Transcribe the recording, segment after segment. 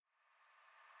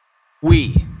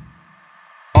We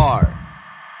are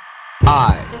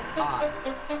I.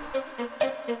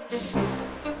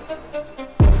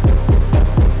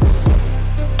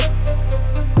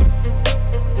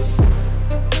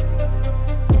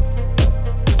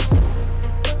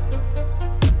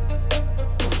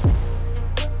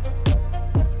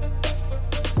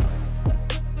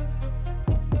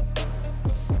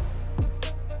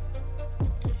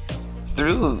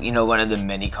 Through, one of the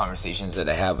many conversations that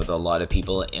I have with a lot of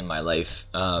people in my life,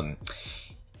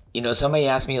 somebody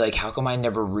asked me, like, how come I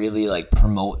never really, like,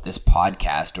 promote this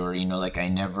podcast, or,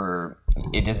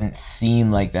 it doesn't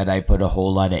seem like that I put a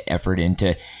whole lot of effort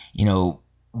into,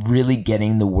 really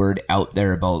getting the word out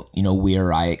there about, We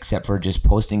Are I, except for just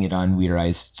posting it on We Are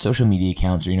I's social media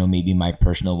accounts, or, maybe my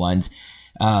personal ones.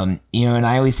 And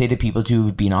I always say to people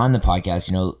who've been on the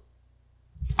podcast,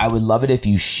 I would love it if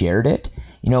you shared it,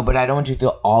 but I don't want you to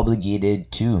feel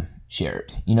obligated to share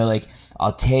it. Like,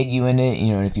 I'll tag you in it,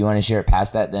 and if you want to share it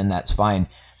past that, then that's fine.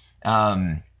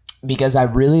 Because I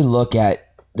really look at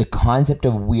the concept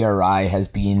of We Are I has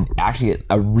been actually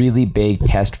a really big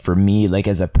test for me, like,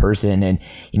 as a person, and,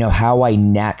 how I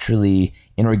naturally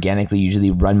and organically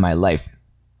usually run my life.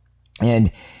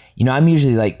 And, I'm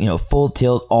usually like, full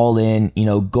tilt, all in,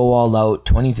 go all out,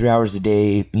 23 hours a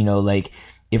day, like,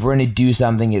 if we're going to do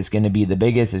something, it's going to be the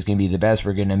biggest, it's going to be the best.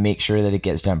 We're going to make sure that it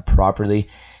gets done properly.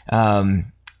 But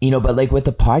like with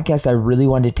the podcast, I really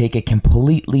wanted to take a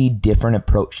completely different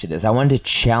approach to this. I wanted to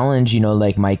challenge,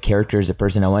 like my character as a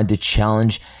person. I wanted to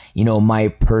challenge, my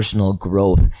personal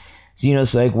growth. So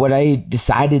like what I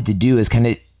decided to do is kind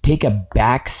of take a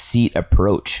backseat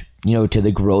approach, to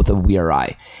the growth of We Are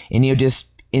I,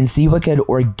 and see what could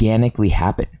organically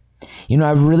happen.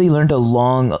 I've really learned a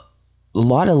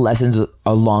lot of lessons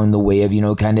along the way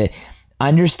of, kind of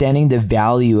understanding the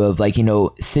value of, like,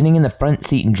 sitting in the front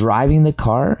seat and driving the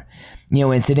car,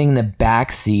 and sitting in the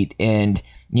back seat and,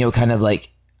 kind of like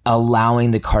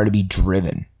allowing the car to be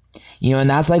driven. And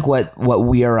that's like what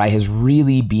We Are I has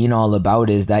really been all about,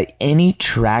 is that any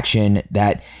traction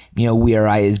that, We Are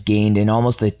I has gained, and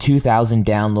almost the 2,000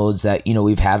 downloads that,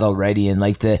 we've had already, and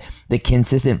like the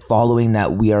consistent following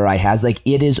that We Are I has, like,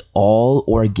 it is all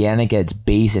organic at its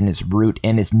base and its root,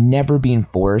 and it's never been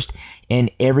forced.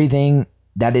 And everything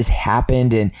that has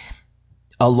happened and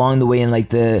along the way, and like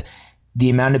the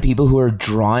amount of people who are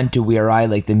drawn to We Are I,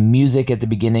 like the music at the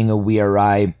beginning of We Are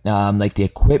I, like the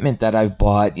equipment that I've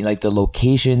bought, like the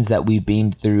locations that we've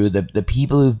been through, the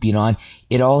people who've been on,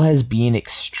 it all has been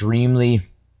extremely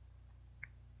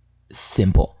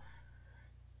simple.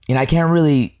 And I can't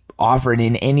really offer it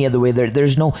in any other way.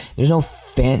 There's no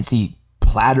fancy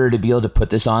platter to be able to put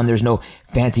this on. There's no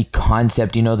fancy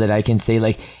concept, that I can say,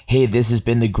 like, hey, this has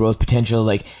been the growth potential.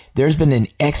 Like, there's been an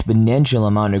exponential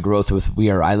amount of growth with We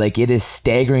Are I. Like, it is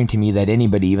staggering to me that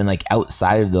anybody, even like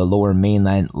outside of the Lower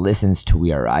Mainland, listens to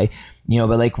We Are I.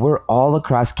 But like, we're all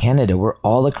across Canada, we're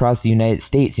all across the United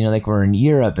States, like we're in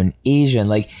Europe and Asia, and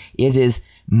like, it is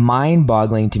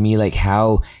mind-boggling to me, like,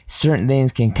 how certain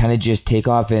things can kind of just take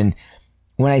off. And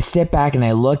when I sit back and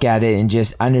I look at it and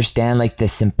just understand, like, the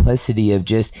simplicity of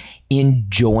just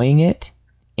enjoying it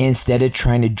instead of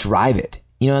trying to drive it,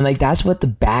 and like, that's what the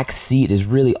back seat has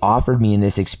really offered me in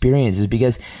this experience, is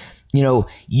because,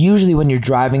 usually when you're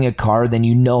driving a car, then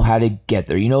how to get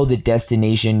there, the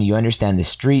destination, you understand the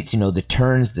streets, the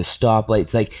turns, the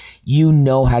stoplights, like,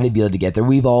 how to be able to get there.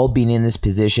 We've all been in this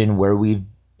position where we've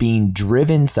been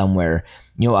driven somewhere,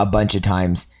 a bunch of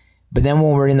times. But then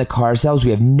when we're in the car ourselves,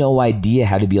 we have no idea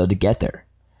how to be able to get there.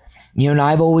 And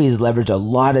I've always leveraged a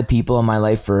lot of people in my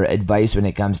life for advice when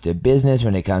it comes to business,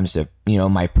 when it comes to,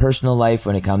 my personal life,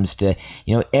 when it comes to,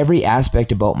 every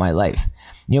aspect about my life.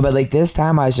 But like this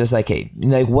time I was just like, hey,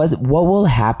 like, what will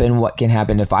happen? What can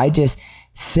happen if I just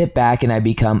sit back and I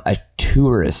become a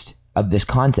tourist of this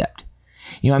concept?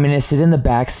 I'm going to sit in the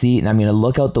back seat and I'm going to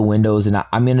look out the windows and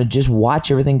I'm going to just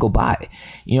watch everything go by.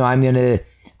 I'm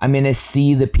going to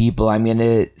see the people. I'm going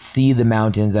to see the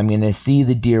mountains. I'm going to see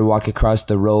the deer walk across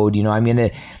the road. I'm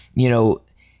going to,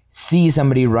 see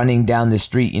somebody running down the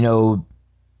street,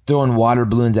 throwing water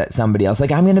balloons at somebody else.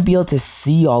 Like, I'm going to be able to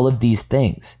see all of these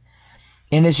things.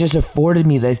 And it's just afforded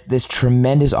me this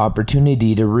tremendous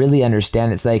opportunity to really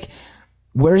understand. It's like,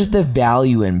 where's the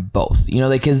value in both?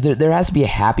 Like, because there has to be a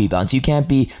happy balance. You can't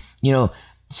be,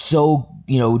 so,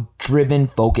 driven,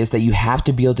 focused that you have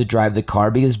to be able to drive the car,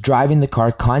 because driving the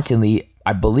car constantly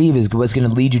I believe is what's going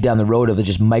to lead you down the road of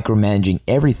just micromanaging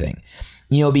everything.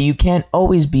 But you can't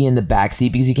always be in the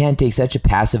backseat because you can't take such a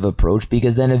passive approach,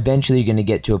 because then eventually you're going to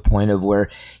get to a point of where,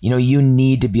 you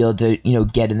need to be able to,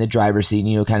 get in the driver's seat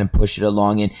and, kind of push it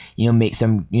along and, make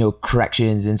some,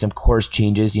 corrections and some course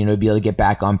changes, to be able to get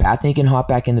back on path, and you can hop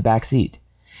back in the backseat.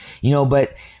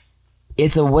 But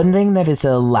it's one thing that it's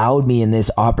allowed me in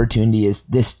this opportunity is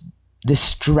this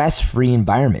stress-free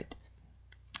environment.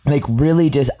 Like really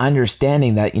just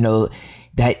understanding that,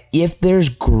 that if there's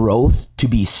growth to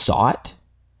be sought,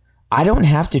 I don't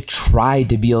have to try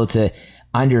to be able to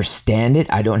understand it.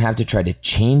 I don't have to try to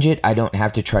change it. I don't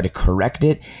have to try to correct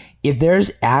it. If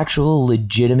there's actual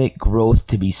legitimate growth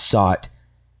to be sought,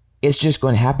 it's just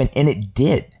going to happen. And it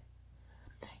did.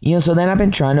 So then I've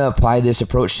been trying to apply this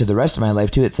approach to the rest of my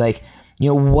life too. It's like,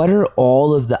 what are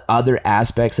all of the other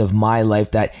aspects of my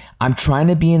life that I'm trying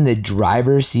to be in the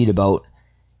driver's seat about,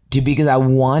 because I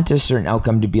want a certain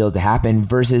outcome to be able to happen,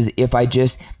 versus if I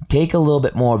just take a little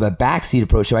bit more of a backseat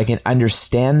approach so I can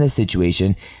understand the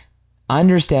situation,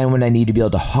 understand when I need to be able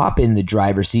to hop in the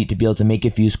driver's seat to be able to make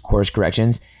a few course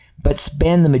corrections, but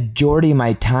spend the majority of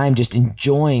my time just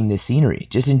enjoying the scenery,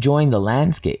 just enjoying the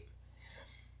landscape.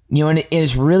 And it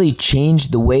has really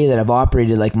changed the way that I've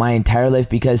operated like my entire life,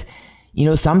 because,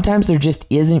 sometimes there just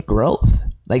isn't growth.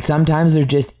 Like sometimes there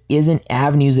just isn't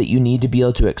avenues that you need to be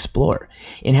able to explore.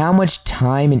 And how much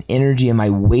time and energy am I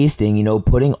wasting,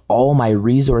 putting all my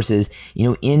resources,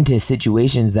 into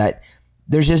situations that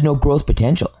there's just no growth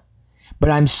potential. But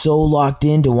I'm so locked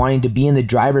into wanting to be in the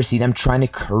driver's seat. I'm trying to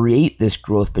create this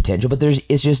growth potential, but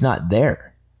it's just not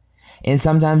there. And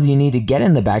sometimes you need to get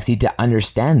in the backseat to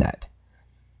understand that.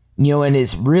 And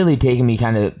it's really taken me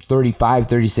kind of 35,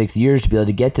 36 years to be able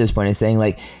to get to this point of saying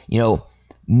like,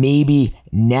 maybe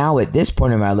now at this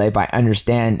point in my life, I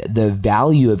understand the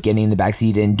value of getting in the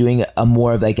backseat and doing a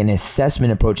more of like an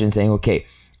assessment approach and saying, okay,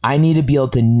 I need to be able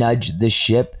to nudge the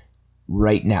ship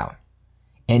right now.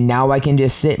 And now I can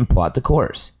just sit and plot the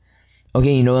course.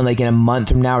 Okay, and like in a month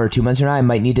from now or 2 months from now, I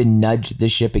might need to nudge the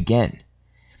ship again.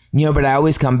 But I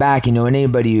always come back, and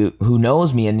anybody who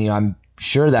knows me, and I'm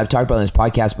sure that I've talked about in this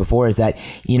podcast before, is that,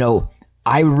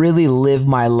 I really live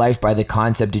my life by the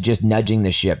concept of just nudging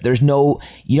the ship.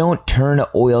 You don't turn an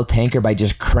oil tanker by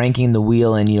just cranking the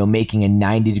wheel and, making a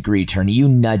 90-degree turn. You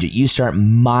nudge it. You start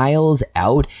miles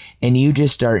out and you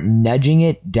just start nudging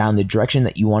it down the direction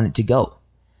that you want it to go.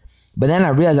 But then I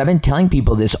realized I've been telling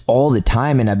people this all the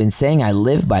time, and I've been saying I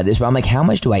live by this, but I'm like, how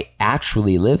much do I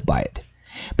actually live by it?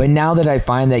 But now that I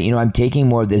find that, I'm taking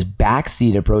more of this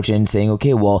backseat approach and saying,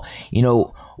 okay, well,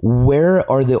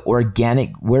 where's the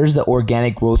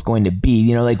organic growth going to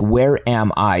be? Like, where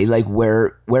am I? Like,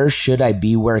 where should I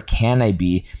be? Where can I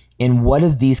be? And what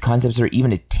if these concepts are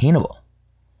even attainable?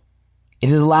 It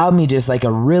has allowed me just like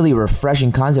a really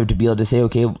refreshing concept to be able to say,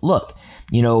 okay, look,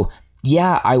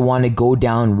 yeah, I want to go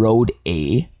down road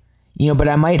A, but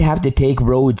I might have to take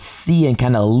road C and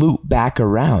kind of loop back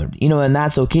around, and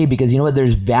that's okay, because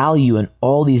there's value in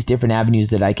all these different avenues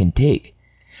that I can take.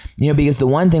 Because the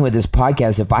one thing with this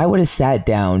podcast, if I would have sat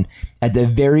down at the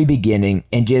very beginning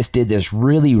and just did this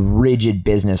really rigid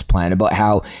business plan about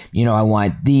how, I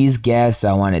want these guests,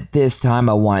 I want it this time,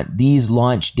 I want these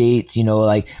launch dates,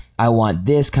 like I want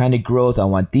this kind of growth, I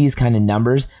want these kind of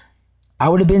numbers, I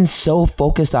would have been so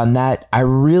focused on that. I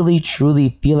really,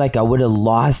 truly feel like I would have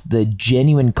lost the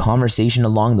genuine conversation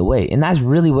along the way. And that's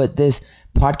really what this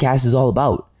podcast is all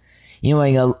about.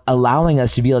 Allowing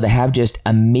us to be able to have just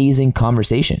amazing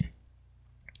conversation.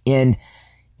 And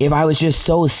if I was just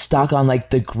so stuck on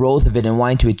like the growth of it and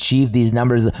wanting to achieve these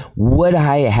numbers, would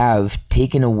I have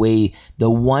taken away the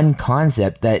one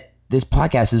concept that this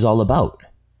podcast is all about?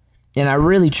 And I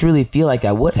really, truly feel like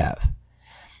I would have.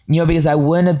 Because I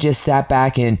wouldn't have just sat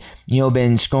back and,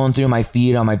 been scrolling through my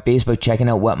feed on my Facebook, checking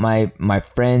out what my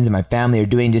friends and my family are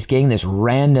doing, just getting this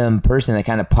random person that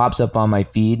kind of pops up on my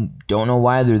feed. Don't know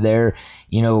why they're there.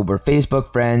 We're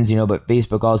Facebook friends, but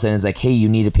Facebook all of a sudden is like, hey, you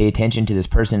need to pay attention to this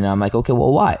person. And I'm like, okay,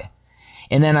 well, why?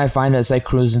 And then I find us like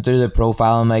cruising through the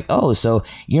profile. I'm like, oh, so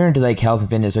you're into like health and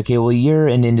fitness. Okay, well, you're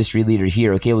an industry leader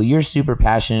here. Okay, well, you're super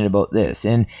passionate about this.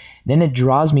 And then it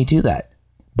draws me to that.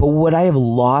 But would I have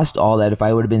lost all that if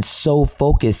I would have been so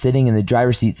focused sitting in the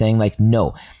driver's seat saying like,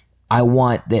 no, I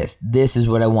want this. This is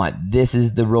what I want. This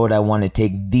is the road I want to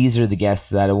take. These are the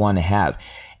guests that I want to have,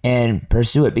 and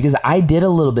pursue it. Because I did a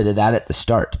little bit of that at the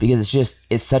start, because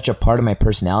it's such a part of my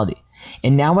personality.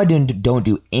 And now I don't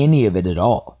do any of it at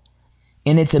all.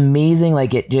 And it's amazing,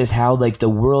 like it just how like the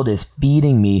world is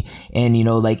feeding me, and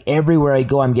like everywhere I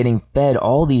go, I'm getting fed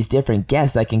all these different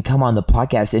guests that can come on the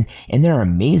podcast, and they're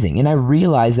amazing. And I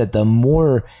realize that the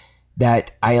more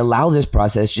that I allow this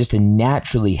process just to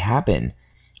naturally happen.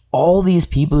 All these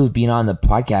people who've been on the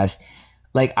podcast,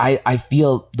 like I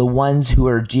feel the ones who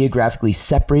are geographically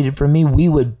separated from me, we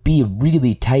would be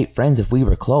really tight friends if we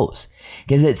were close,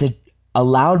 because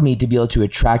allowed me to be able to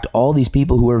attract all these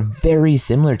people who are very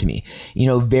similar to me,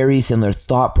 very similar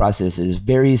thought processes,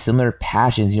 very similar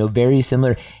passions, very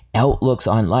similar outlooks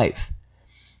on life.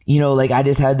 Like I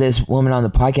just had this woman on the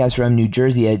podcast from New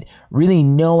Jersey. I had really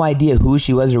no idea who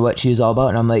she was or what she was all about.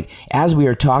 And I'm like, as we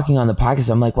were talking on the podcast,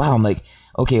 I'm like, wow,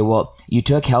 okay, well, you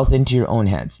took health into your own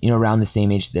hands, around the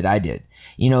same age that I did.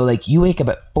 Like you wake up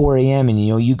at 4 a.m. and,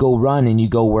 you go run and you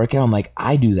go work out. I'm like,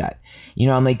 I do that.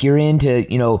 I'm like, you're into,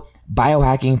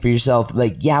 biohacking for yourself.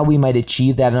 Like, yeah, we might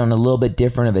achieve that on a little bit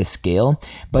different of a scale,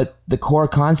 but the core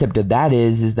concept of that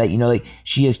is that, like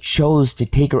she has chose to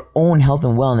take her own health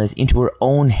and wellness into her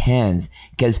own hands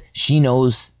because she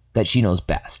knows that she knows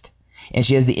best. And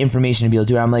she has the information to be able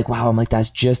to do it. I'm like, wow, that's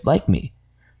just like me.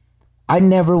 I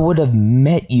never would have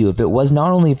met you if it was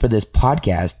not only for this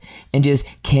podcast and just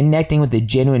connecting with the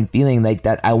genuine feeling like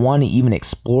that I want to even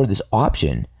explore this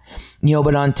option.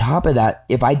 But on top of that,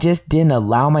 if I just didn't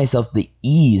allow myself the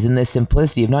ease and the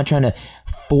simplicity of not trying to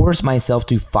force myself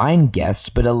to find guests,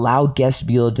 but allow guests to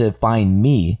be able to find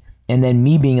me and then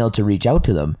me being able to reach out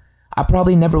to them, I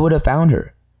probably never would have found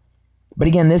her. But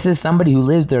again, this is somebody who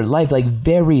lives their life like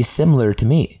very similar to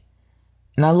me.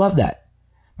 And I love that.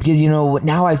 Because,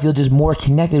 now I feel just more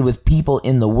connected with people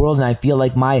in the world, and I feel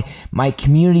like my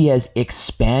community has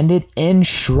expanded and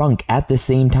shrunk at the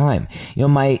same time.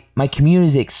 My community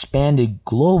has expanded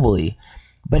globally,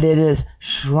 but it has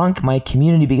shrunk my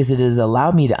community because it has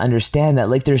allowed me to understand that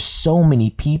like there's so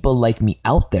many people like me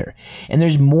out there, and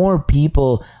there's more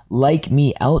people like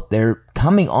me out there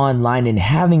coming online and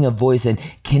having a voice and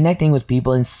connecting with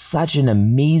people in such an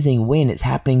amazing way, and it's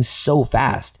happening so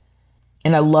fast.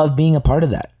 And I love being a part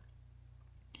of that.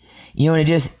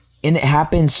 And it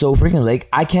happens so frequently. Like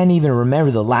I can't even remember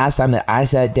the last time that I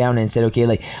sat down and said, okay,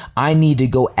 like I need to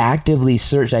go actively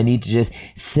search. I need to just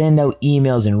send out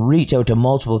emails and reach out to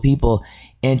multiple people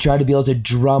and try to be able to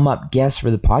drum up guests for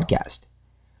the podcast.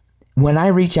 When I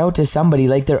reach out to somebody,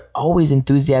 like they're always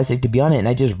enthusiastic to be on it. And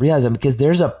I just realize them because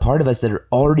there's a part of us that are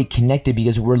already connected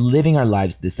because we're living our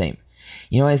lives the same.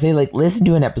 I say like listen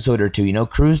to an episode or two,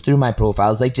 cruise through my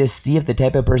profiles, like just see if the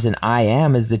type of person I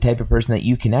am is the type of person that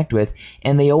you connect with,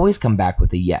 and they always come back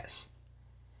with a yes.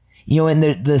 And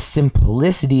the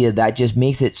simplicity of that just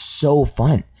makes it so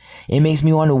fun. It makes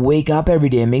me want to wake up every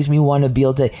day. It makes me want to be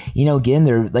able to, get in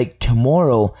there like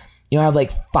tomorrow. I have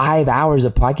like 5 hours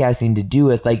of podcasting to do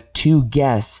with like 2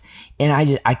 guests,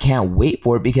 and I can't wait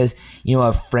for it because,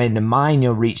 a friend of mine,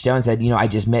 reached out and said, I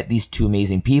just met these 2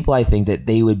 amazing people. I think that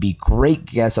they would be great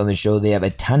guests on the show. They have a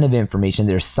ton of information.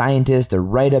 They're scientists. They're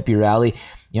right up your alley.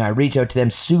 I reached out to them,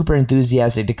 super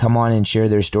enthusiastic to come on and share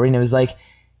their story. And it was like,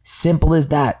 simple as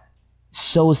that.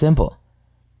 So simple.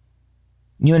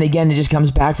 And again, it just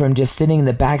comes back from just sitting in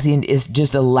the backseat and is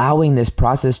just allowing this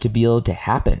process to be able to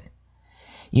happen.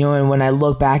 And when I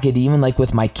look back at even like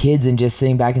with my kids and just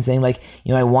sitting back and saying like,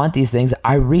 I want these things,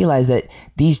 I realize that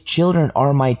these children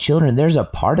are my children. There's a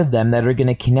part of them that are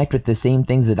going to connect with the same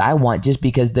things that I want just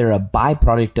because they're a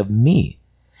byproduct of me.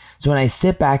 So when I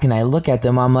sit back and I look at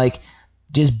them, I'm like,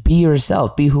 just be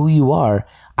yourself, be who you are.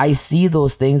 I see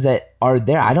those things that are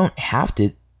there. I don't have to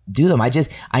do them.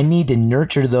 I need to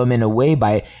nurture them in a way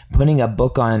by putting a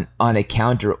book on a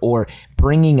counter or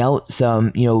bringing out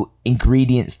some,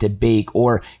 ingredients to bake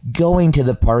or going to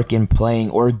the park and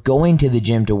playing or going to the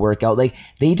gym to work out. Like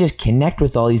they just connect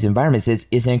with all these environments.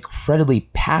 It's an incredibly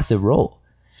passive role,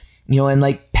 and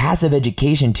like passive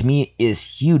education to me is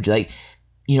huge. Like,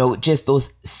 just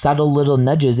those subtle little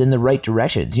nudges in the right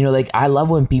directions. Like I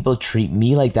love when people treat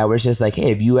me like that, where it's just like, hey,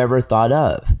 have you ever thought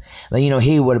of like,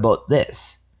 hey, what about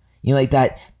this? Like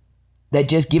that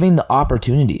just giving the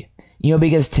opportunity,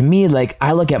 because to me, like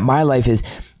I look at my life as,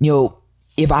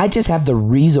 if I just have the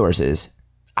resources,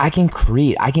 I can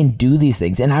create, I can do these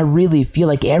things. And I really feel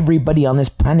like everybody on this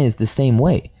planet is the same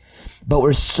way. But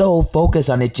we're so focused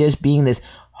on it just being this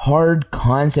hard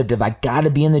concept of I got to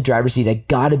be in the driver's seat, I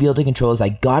got to be able to control this, I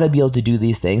got to be able to do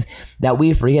these things, that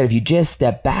we forget if you just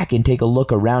step back and take a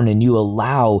look around and you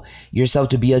allow yourself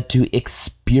to be able to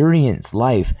experience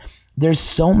life, there's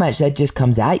so much that just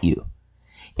comes at you.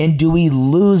 And do we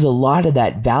lose a lot of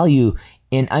that value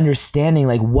in understanding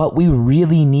like what we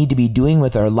really need to be doing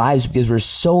with our lives because we're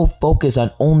so focused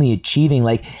on only achieving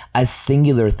like a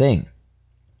singular thing?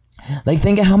 Like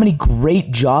think of how many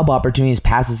great job opportunities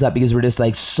pass us up because we're just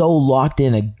like so locked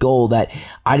in a goal that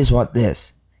I just want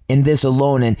this and this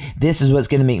alone, and this is what's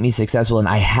going to make me successful, and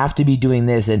I have to be doing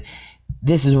this. And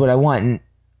this is what I want. And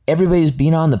everybody's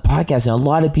been on the podcast, and a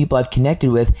lot of people I've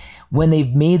connected with, when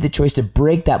they've made the choice to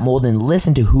break that mold and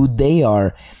listen to who they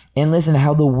are and listen to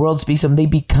how the world speaks of them, they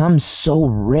become so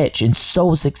rich and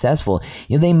so successful.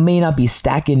 They may not be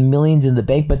stacking millions in the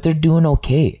bank, but they're doing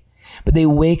okay. But they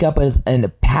wake up with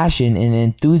a passion and an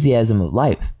enthusiasm of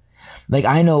life. Like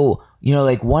I know,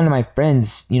 like one of my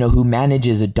friends, who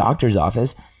manages a doctor's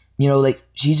office, like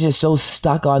she's just so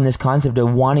stuck on this concept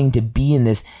of wanting to be in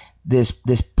this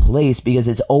place because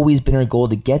it's always been her goal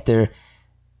to get there,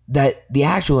 that the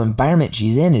actual environment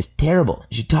she's in is terrible.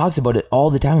 She talks about it all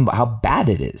the time about how bad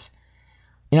it is.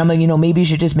 And I'm like, maybe you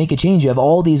should just make a change. You have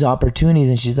all these opportunities.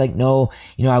 And she's like, no,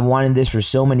 I've wanted this for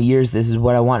so many years. This is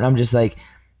what I want.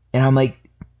 And I'm like,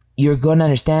 you're going to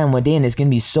understand one day, and it's going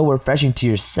to be so refreshing to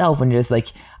yourself when you're just like,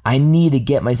 I need to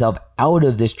get myself out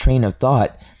of this train of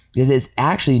thought, because it's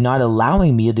actually not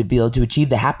allowing me to be able to achieve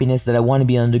the happiness that I want to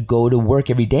be able to go to work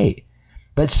every day.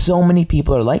 But so many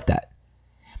people are like that.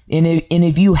 And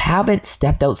if you haven't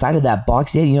stepped outside of that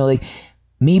box yet, like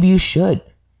maybe you should.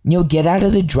 Get out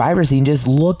of the driver's seat and just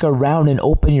look around and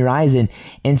open your eyes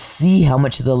and see how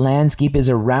much the landscape is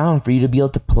around for you to be able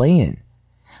to play in.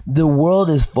 The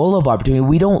world is full of opportunity.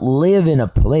 We don't live in a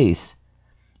place.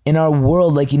 In our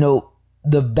world,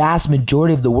 the vast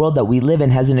majority of the world that we live in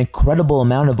has an incredible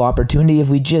amount of opportunity if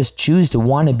we just choose to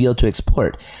want to be able to explore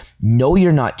it. No,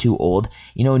 you're not too old.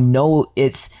 No,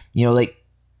 it's,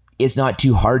 it's not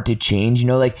too hard to change.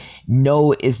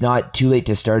 No, it's not too late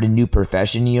to start a new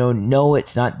profession. No,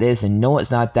 it's not this, and no,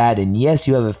 it's not that. And yes,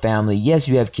 you have a family. Yes,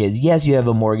 you have kids. Yes, you have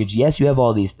a mortgage. Yes, you have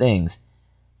all these things.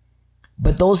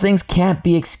 But those things can't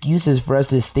be excuses for us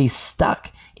to stay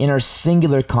stuck in our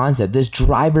singular concept, this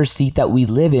driver's seat that we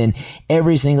live in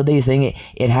every single day, saying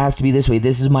it has to be this way.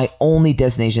 This is my only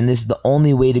destination. This is the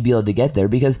only way to be able to get there.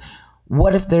 Because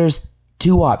what if there's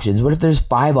 2 options? What if there's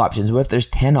 5 options? What if there's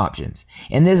 10 options?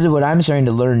 And this is what I'm starting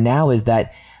to learn now, is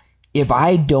that if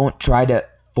I don't try to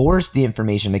force the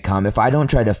information to come, if I don't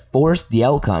try to force the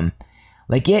outcome,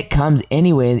 it comes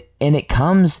anyway, and it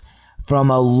comes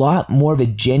from a lot more of a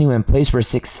genuine place where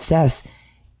success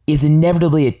is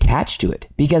inevitably attached to it,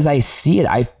 because I see it,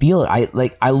 I feel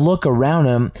it, I look around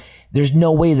and there's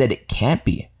no way that it can't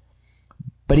be.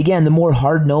 But again, the more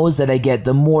hard nosed that I get,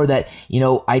 the more that,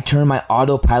 I turn my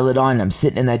autopilot on, I'm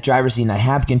sitting in that driver's seat and I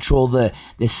have control of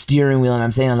the steering wheel, and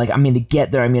I'm saying, I'm going to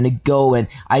get there, I'm going to go, and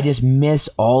I just miss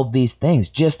all of these things.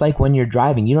 Just like when you're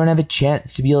driving, you don't have a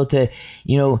chance to be able to,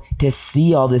 to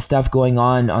see all this stuff going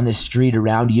on the street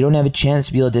around you. You don't have a chance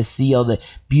to be able to see all the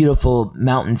beautiful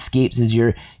mountainscapes as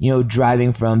you're,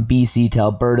 driving from BC to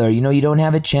Alberta. You don't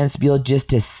have a chance to be able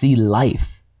just to see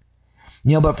life.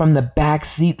 But from the back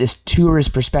seat, this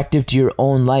tourist perspective to your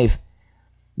own life,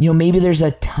 maybe there's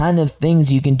a ton of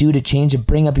things you can do to change and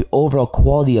bring up your overall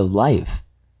quality of life.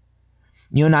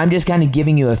 And I'm just kind of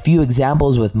giving you a few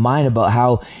examples with mine about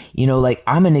how,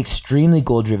 I'm an extremely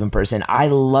goal-driven person. I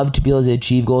love to be able to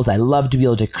achieve goals. I love to be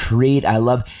able to create. I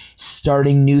love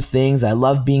starting new things. I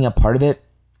love being a part of it.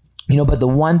 But the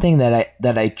one thing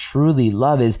that I truly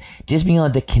love is just being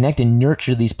able to connect and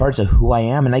nurture these parts of who I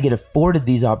am. And I get afforded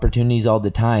these opportunities all the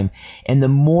time. And the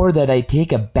more that I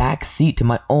take a back seat to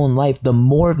my own life, the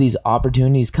more of these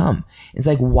opportunities come. It's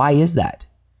like, why is that?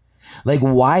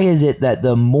 Why is it that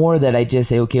the more that I just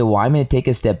say, okay, well, I'm going to take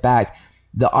a step back,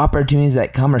 the opportunities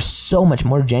that come are so much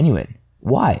more genuine?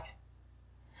 Why?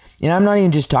 And I'm not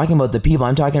even just talking about the people.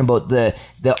 I'm talking about the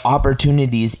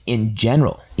opportunities in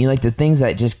general. The things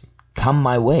that just come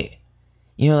my way.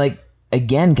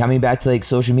 Again, coming back to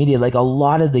social media, a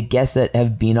lot of the guests that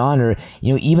have been on, or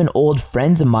even old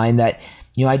friends of mine that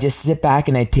I just sit back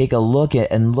and I take a look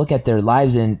at their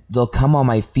lives, and they'll come on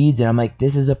my feeds, and I'm like,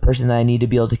 this is a person that I need to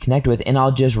be able to connect with, and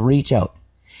I'll just reach out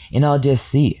and I'll just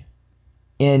see.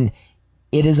 And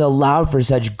it has allowed for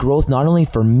such growth, not only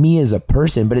for me as a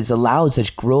person, but it's allowed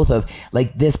such growth of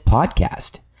this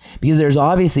podcast. Because there's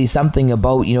obviously something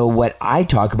about, what I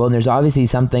talk about, and there's obviously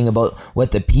something about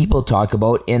what the people talk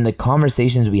about and the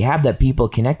conversations we have that people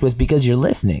connect with because you're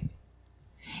listening.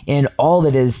 And all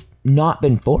that has not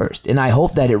been forced. And I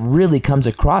hope that it really comes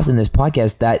across in this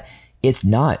podcast that it's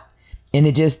not. And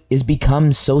it just is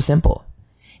become so simple.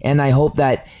 And I hope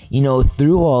that,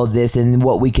 through all of this and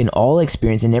what we can all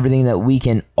experience and everything that we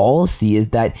can all see is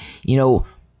that,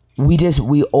 we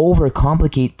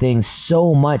overcomplicate things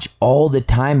so much all the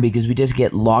time because we just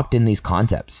get locked in these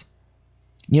concepts.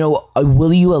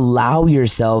 Will you allow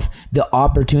yourself the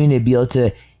opportunity to be able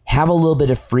to have a little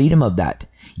bit of freedom of that?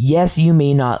 Yes, you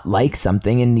may not like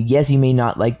something, and yes, you may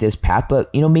not like this path, but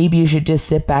maybe you should just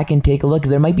sit back and take a look.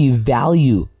 There might be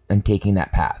value in taking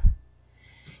that path.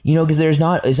 Because it's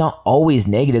not always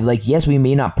negative. Like, yes, we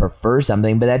may not prefer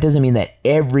something, but that doesn't mean that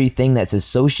everything that's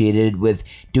associated with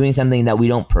doing something that we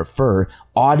don't prefer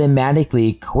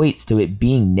automatically equates to it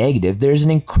being negative. There's an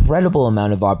incredible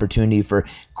amount of opportunity for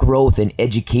growth and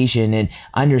education and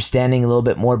understanding a little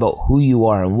bit more about who you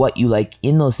are and what you like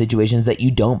in those situations that you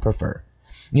don't prefer.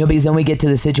 Because then we get to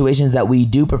the situations that we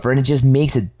do prefer, and it just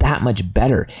makes it that much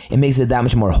better. It makes it that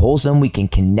much more wholesome. We can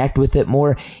connect with it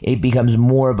more. It becomes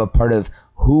more of a part of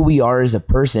who we are as a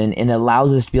person, and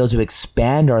allows us to be able to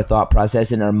expand our thought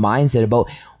process and our mindset about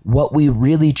what we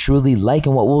really truly like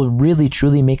and what will really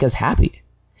truly make us happy.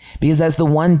 Because that's the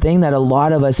one thing that a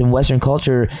lot of us in Western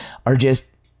culture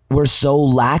we're so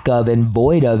lack of and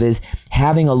void of, is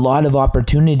having a lot of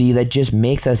opportunity that just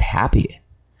makes us happy.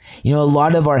 A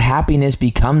lot of our happiness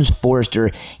becomes forced,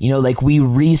 or, like we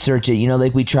research it,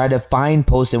 like we try to find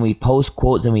posts and we post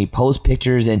quotes and we post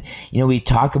pictures and, we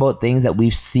talk about things that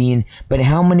we've seen. But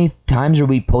how many times are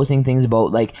we posting things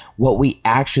about like what we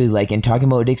actually like and talking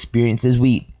about experiences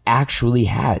we actually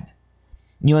had?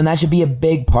 And that should be a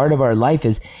big part of our life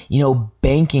is,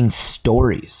 banking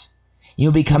stories,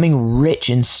 becoming rich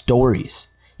in stories,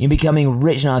 becoming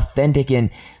rich and authentic in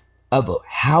of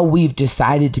how we've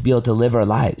decided to be able to live our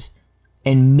lives.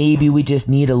 And maybe we just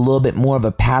need a little bit more of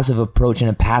a passive approach and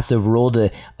a passive role to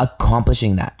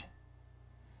accomplishing that.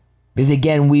 Because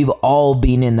again, we've all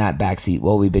been in that backseat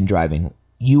while we've been driving.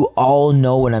 You all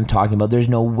know what I'm talking about. There's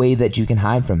no way that you can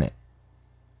hide from it.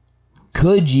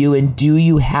 Could you and do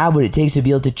you have what it takes to be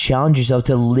able to challenge yourself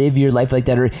to live your life like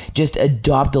that, or just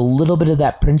adopt a little bit of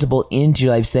that principle into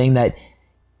your life, saying that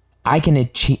I can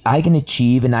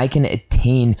achieve and I can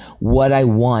attain what I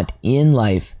want in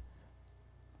life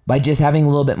by just having a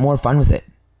little bit more fun with it.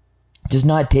 Just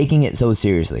not taking it so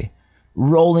seriously.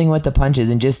 Rolling with the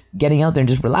punches and just getting out there and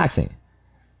just relaxing.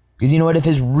 Because you know what? If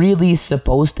it's really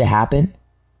supposed to happen,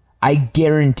 I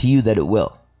guarantee you that it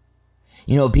will.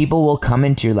 People will come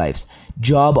into your lives.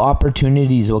 Job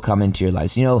opportunities will come into your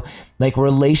lives. Like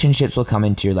relationships will come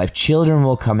into your life. Children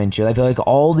will come into your life. Like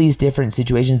all these different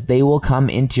situations, they will come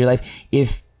into your life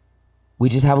if we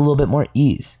just have a little bit more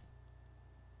ease.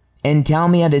 And tell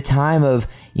me at a time of,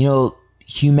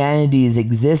 humanity's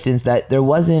existence that there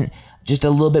wasn't just a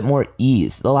little bit more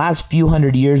ease. The last few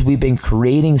hundred years, we've been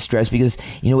creating stress because,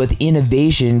 with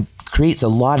innovation creates a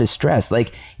lot of stress.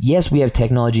 Like, yes, we have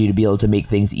technology to be able to make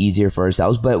things easier for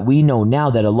ourselves, but we know now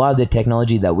that a lot of the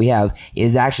technology that we have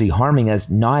is actually harming us,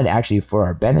 not actually for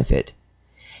our benefit.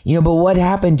 But what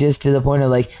happened just to the point of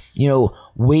like,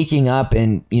 waking up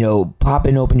and,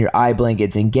 popping open your eye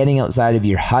blankets and getting outside of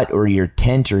your hut or your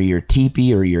tent or your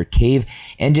teepee or your cave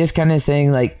and just kind of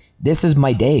saying like, this is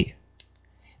my day.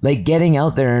 Like getting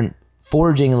out there and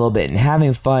foraging a little bit and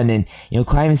having fun and,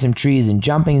 climbing some trees and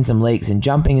jumping in some lakes and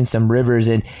jumping in some rivers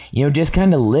and, just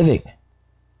kind of living.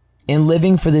 And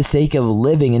living for the sake of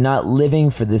living and not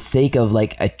living for the sake of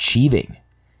like achieving.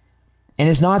 And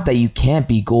it's not that you can't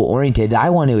be goal oriented. I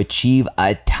want to achieve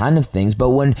a ton of things, but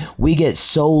when we get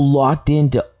so locked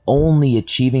into only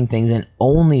achieving things and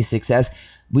only success,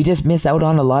 we just miss out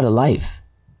on a lot of life.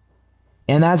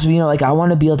 And that's, like I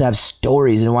want to be able to have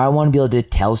stories, and I want to be able to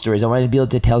tell stories. I want to be able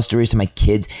to tell stories to my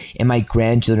kids and my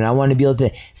grandchildren. I want to be able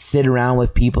to sit around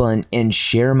with people and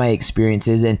share my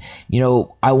experiences. And,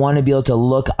 I want to be able to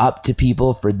look up to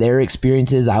people for their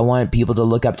experiences. I want people to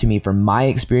look up to me for my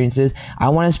experiences. I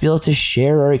want us to be able to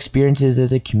share our experiences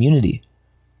as a community.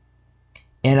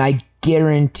 And I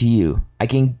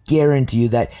can guarantee you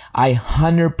that I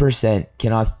 100%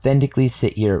 can authentically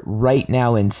sit here right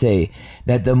now and say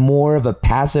that the more of a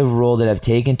passive role that I've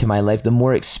taken to my life, the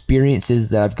more experiences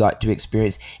that I've got to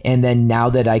experience, and then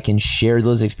now that I can share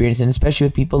those experiences, and especially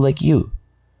with people like you.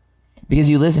 Because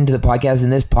you listen to the podcast,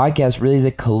 and this podcast really is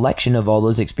a collection of all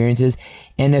those experiences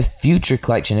and a future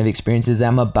collection of experiences that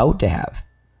I'm about to have.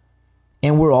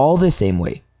 And we're all the same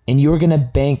way, and you're going to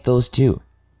bank those too.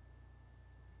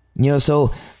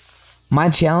 So my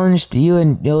challenge to you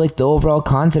and, like the overall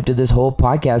concept of this whole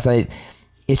podcast,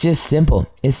 it's just simple.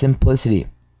 It's simplicity.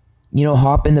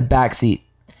 Hop in the back seat.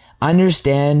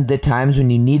 Understand the times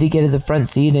when you need to get in the front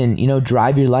seat and,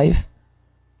 drive your life.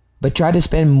 But try to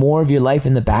spend more of your life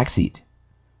in the back seat.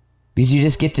 Because you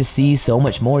just get to see so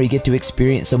much more. You get to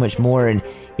experience so much more. And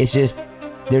it's just,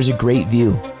 there's a great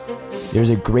view. There's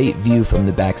a great view from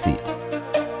the back seat.